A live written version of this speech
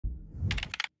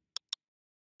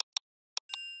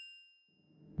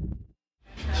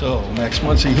So, Max,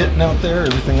 once he hitting out there,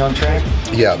 everything on track?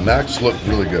 Yeah, Max looked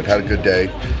really good, had a good day.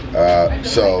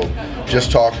 So,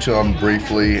 just talked to him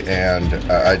briefly, and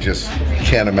I just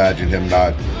can't imagine him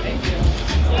not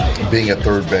being at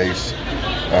third base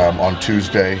on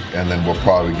Tuesday, and then we'll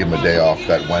probably give him a day off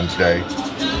that Wednesday,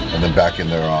 and then back in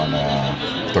there on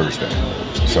Thursday.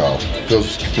 So,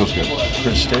 feels good.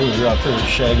 Chris Staley, you're out there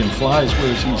shagging flies.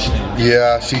 Where does he stand?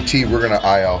 Yeah, CT, we're going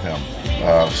to IL him.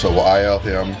 So, we'll IL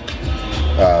him.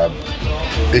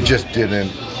 It just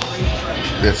didn't,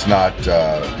 it's not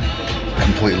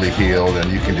completely healed,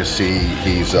 and you can just see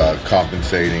he's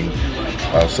compensating.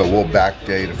 So we'll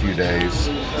backdate a few days,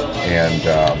 and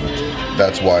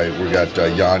that's why we got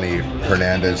Yanni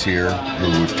Hernandez here,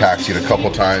 who's taxied a couple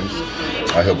times.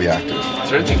 He'll be active. Is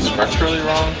there anything structurally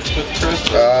wrong with Chris?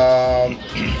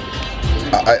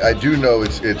 I do know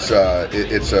it's a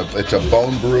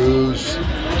bone bruise.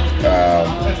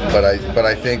 But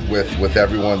I think with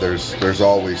everyone there's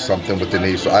always something with the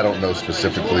knee, so I don't know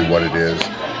specifically what it is.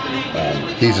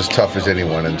 He's as tough as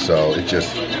anyone, and so it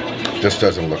just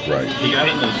doesn't look right. He got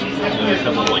in a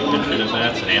couple of like pinch-hit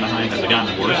at-bats at Anaheim. Has it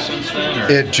gotten worse since then? Or?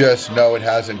 It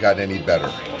hasn't gotten any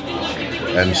better,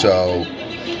 and so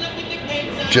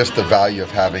just the value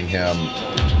of having him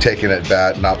taking at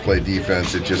bat, not play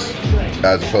defense, it just,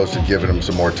 as opposed to giving him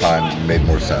some more time, made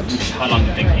more sense. How long do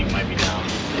you think he might be down?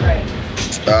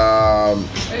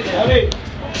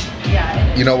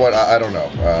 You know what? I don't know.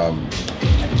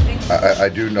 I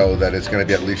do know that it's going to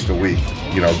be at least a week.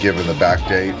 You know, given the back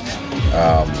date.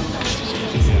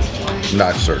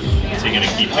 Not certain. Is he going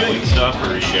to keep doing stuff,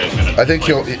 or are you guys going to? I think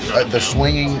the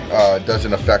swinging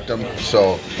doesn't affect him.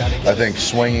 So I think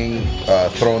swinging,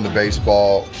 throwing the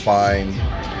baseball, fine,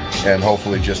 and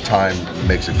hopefully just time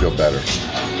makes it feel better.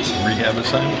 Rehab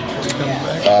assignment before he comes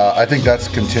back? I think that's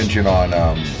contingent on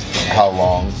how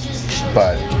long,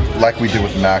 but like we did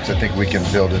with Max, I think we can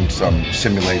build in some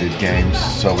simulated games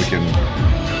so we can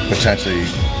potentially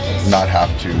not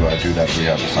have to do that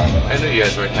rehab assignment. I know you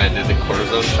guys already kind of did the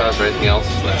cortisone shots or anything else.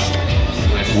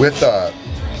 With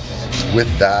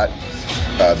that,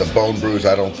 the bone bruise,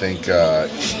 I don't think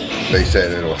they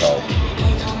said it'll help.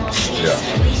 Yeah.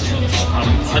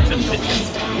 Hudson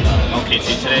pitched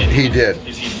OKC today. He did.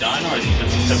 Is he done, or is he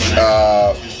still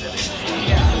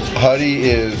Huddy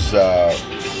is, I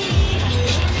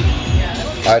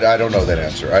don't know that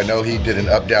answer. I know he did an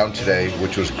up-down today,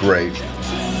 which was great.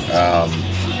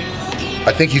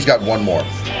 I think he's got one more.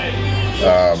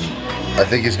 I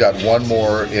think he's got one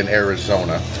more in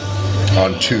Arizona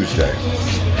on Tuesday,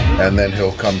 and then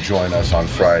he'll come join us on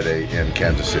Friday in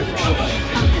Kansas City.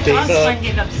 Oswald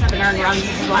gave up 7 earned runs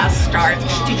his last start.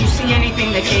 Did you see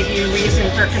anything that gave you reason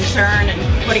for concern, and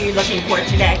what are you looking for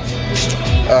today?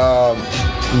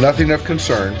 Nothing of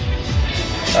concern.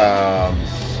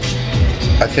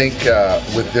 I think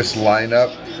with this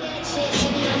lineup,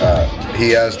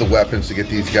 he has the weapons to get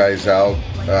these guys out.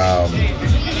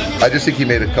 I just think he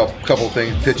made a couple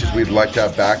pitches we'd like to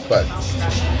have back, but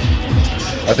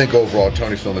I think overall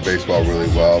Tony's throwing the baseball really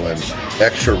well, and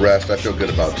extra rest I feel good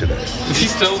about today. Is he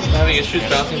still having issues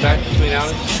bouncing back between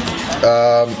outings?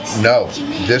 No.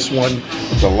 This one,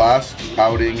 the last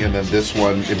outing and then this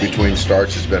one in between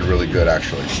starts has been really good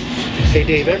actually. Hey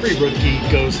Dave, every rookie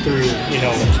goes through,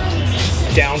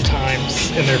 down times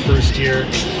in their first year.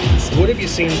 What have you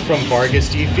seen from Vargas?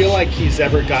 Do you feel like he's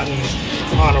ever gotten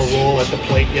on a roll at the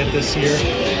plate yet this year?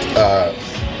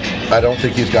 I don't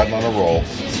think he's gotten on a roll.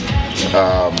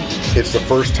 It's the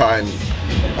first time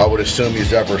I would assume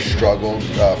he's ever struggled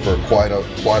for quite a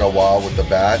while with the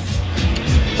bat.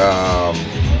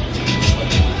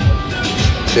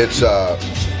 It's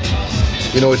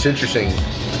it's interesting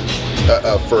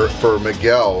for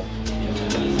Miguel.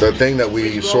 The thing that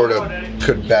we sort of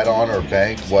could bet on or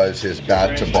bank was his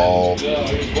bat to ball,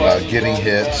 getting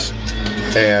hits,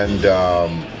 and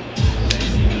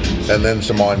then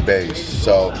some on base.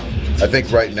 So I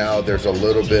think right now there's a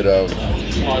little bit of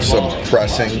some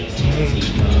pressing,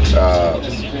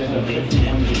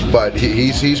 but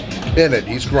he's in it.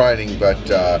 He's grinding, but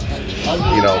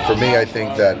for me, I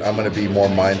think that I'm going to be more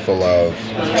mindful of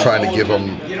trying to give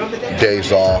him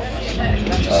days off,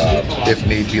 if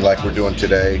need be, like we're doing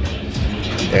today,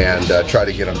 and try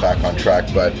to get him back on track.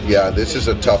 But yeah, this is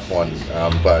a tough one,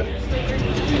 but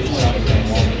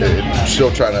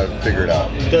still trying to figure it out.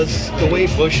 Does the way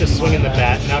Bush is swinging the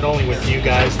bat, not only with you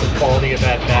guys, the quality of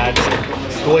at-bats,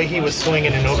 the way he was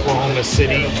swinging in Oklahoma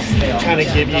City, kind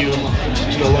of give you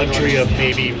the luxury of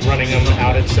maybe running him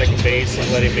out at second base and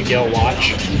letting Miguel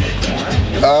watch?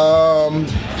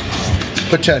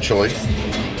 Potentially.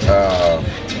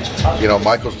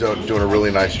 Michael's doing a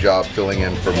really nice job filling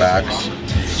in for Max.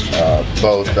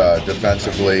 both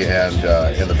defensively and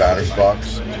in the batter's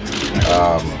box.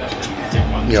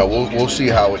 You know, we'll see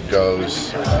how it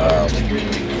goes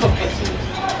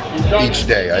each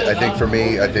day. I think for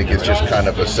me, I think it's just kind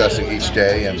of assessing each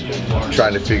day and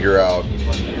trying to figure out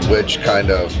which kind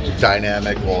of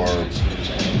dynamic or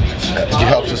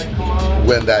helps us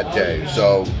win that day.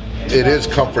 So it is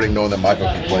comforting knowing that Michael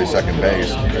can play second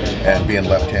base, and being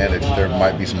left-handed, there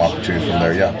might be some opportunity from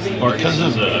there, yeah. Or because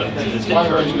his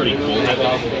insurance pretty cool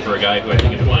for a guy who I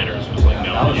think in the minors was like,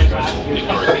 no, you guys will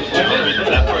ignore it. I mean, is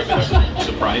that part of it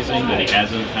surprising that he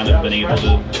hasn't kind of been able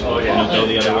to go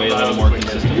the other way a little more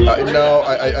consistently? No,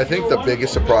 I think the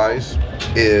biggest surprise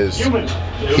is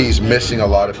he's missing a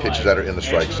lot of pitches that are in the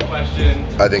strike zone.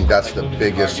 I think that's the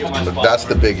biggest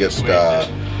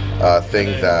thing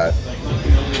that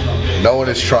no one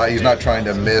is trying. He's not trying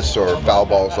to miss or foul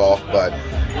balls off, but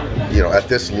you know, at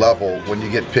this level, when you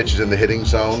get pitches in the hitting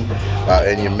zone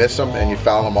and you miss them and you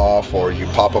foul them off or you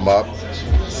pop them up,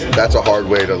 that's a hard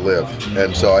way to live.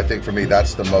 And so I think for me,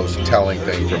 that's the most telling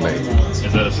thing for me. Is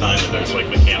that a sign that there's like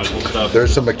mechanical stuff?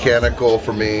 There's some mechanical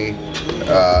for me.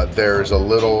 There's a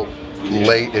little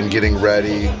late in getting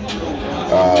ready.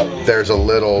 There's a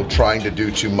little trying to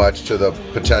do too much to the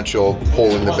potential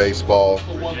pulling the baseball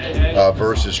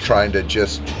versus trying to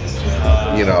just,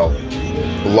 you know,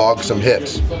 log some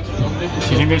hits. Do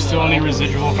you think there's still any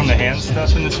residual from the hand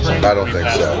stuff in the spring? I don't think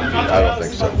so. I don't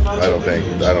think so. I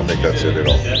don't think that's it at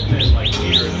all.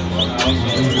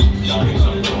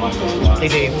 Hey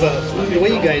Dave, the way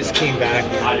you guys came back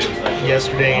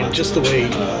yesterday and just the way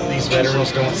these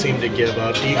veterans don't seem to give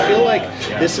up, do you feel like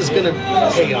this is going to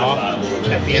pay off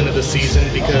at the end of the season?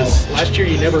 Because last year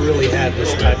you never really had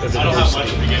this type of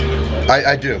adversity.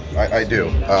 I do.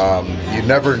 You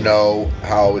never know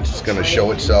how it's going to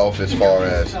show itself as far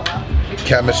as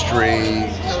chemistry,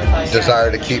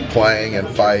 desire to keep playing and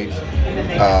fight.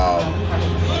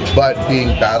 But being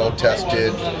battle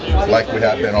tested like we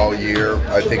have been all year,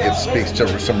 I think it speaks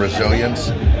to some resilience.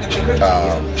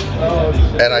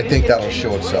 And I think that'll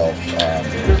show itself.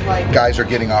 Guys are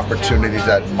getting opportunities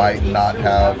that might not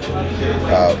have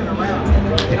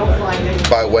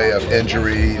by way of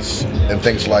injuries and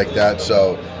things like that.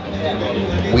 So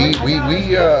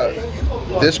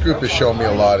this group has shown me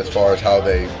a lot as far as how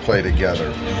they play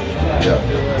together. Yeah.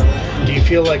 Do you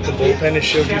feel like the bullpen has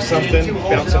showed you something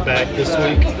bouncing back this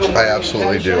week? I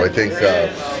absolutely do. I think,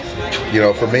 you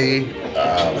know, for me,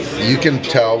 you can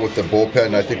tell with the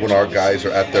bullpen, I think when our guys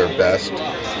are at their best,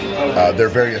 they're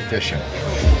very efficient.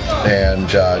 And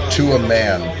to a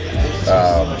man,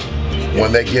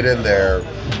 when they get in there,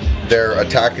 they're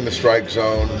attacking the strike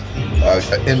zone,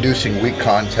 inducing weak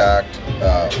contact,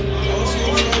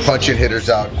 punching hitters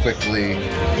out quickly.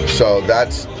 So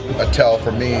that's a tell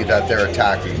for me that they're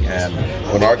attacking. And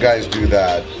when our guys do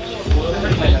that,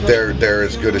 they're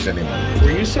as good as anyone.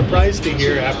 Were you surprised to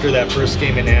hear after that first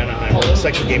game in Anaheim, or the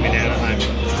second game in Anaheim,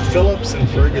 Phillips and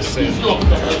Ferguson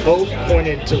both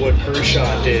pointed to what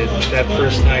Kershaw did that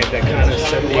first night that kind of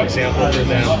set the example for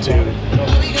them to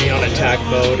be on attack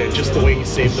mode, and just the way he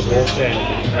saved the bullpen?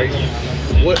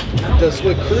 What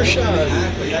Kershaw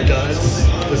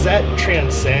does that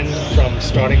transcend from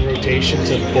starting rotation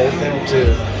to bullpen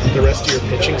to the rest of your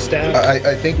pitching staff?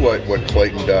 I think what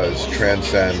Clayton does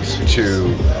transcends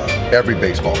to every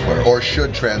baseball player, or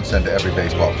should transcend to every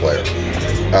baseball player.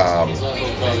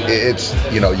 It's,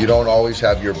 you know, you don't always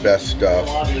have your best stuff,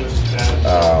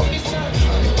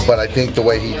 but I think the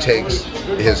way he takes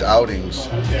his outings,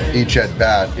 each at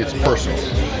bat, it's personal.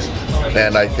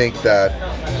 And I think that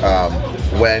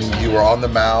when you are on the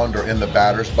mound or in the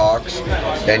batter's box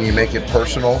and you make it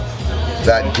personal,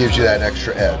 that gives you that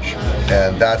extra edge.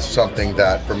 And that's something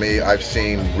that, for me, I've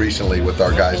seen recently with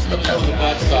our guys in the pen.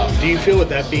 Do you feel, with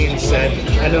that being said,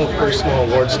 I know personal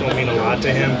awards don't mean a lot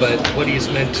to him, but what he's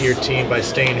meant to your team by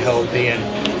staying healthy and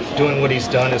doing what he's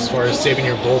done as far as saving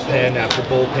your bullpen after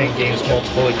bullpen games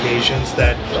multiple occasions,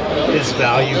 that his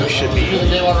value should be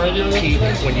peak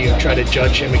when you try to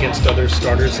judge him against other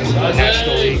starters in the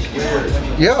National League?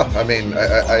 Yeah, I mean,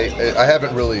 I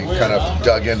haven't really kind of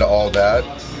dug into all that,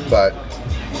 but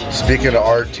speaking to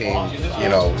our team, you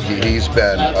know, he's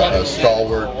been a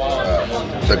stalwart,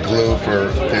 the glue for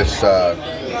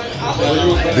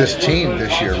this team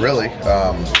this year, really.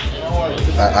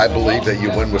 I believe that you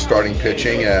win with starting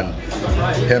pitching, and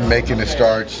him making the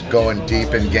starts, going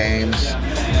deep in games,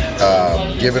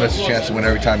 giving us a chance to win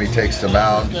every time he takes the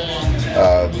mound,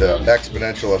 the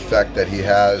exponential effect that he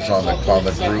has on the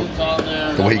group,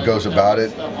 the way he goes about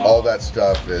it, all that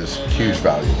stuff is huge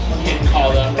value.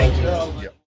 Thank you. Yeah.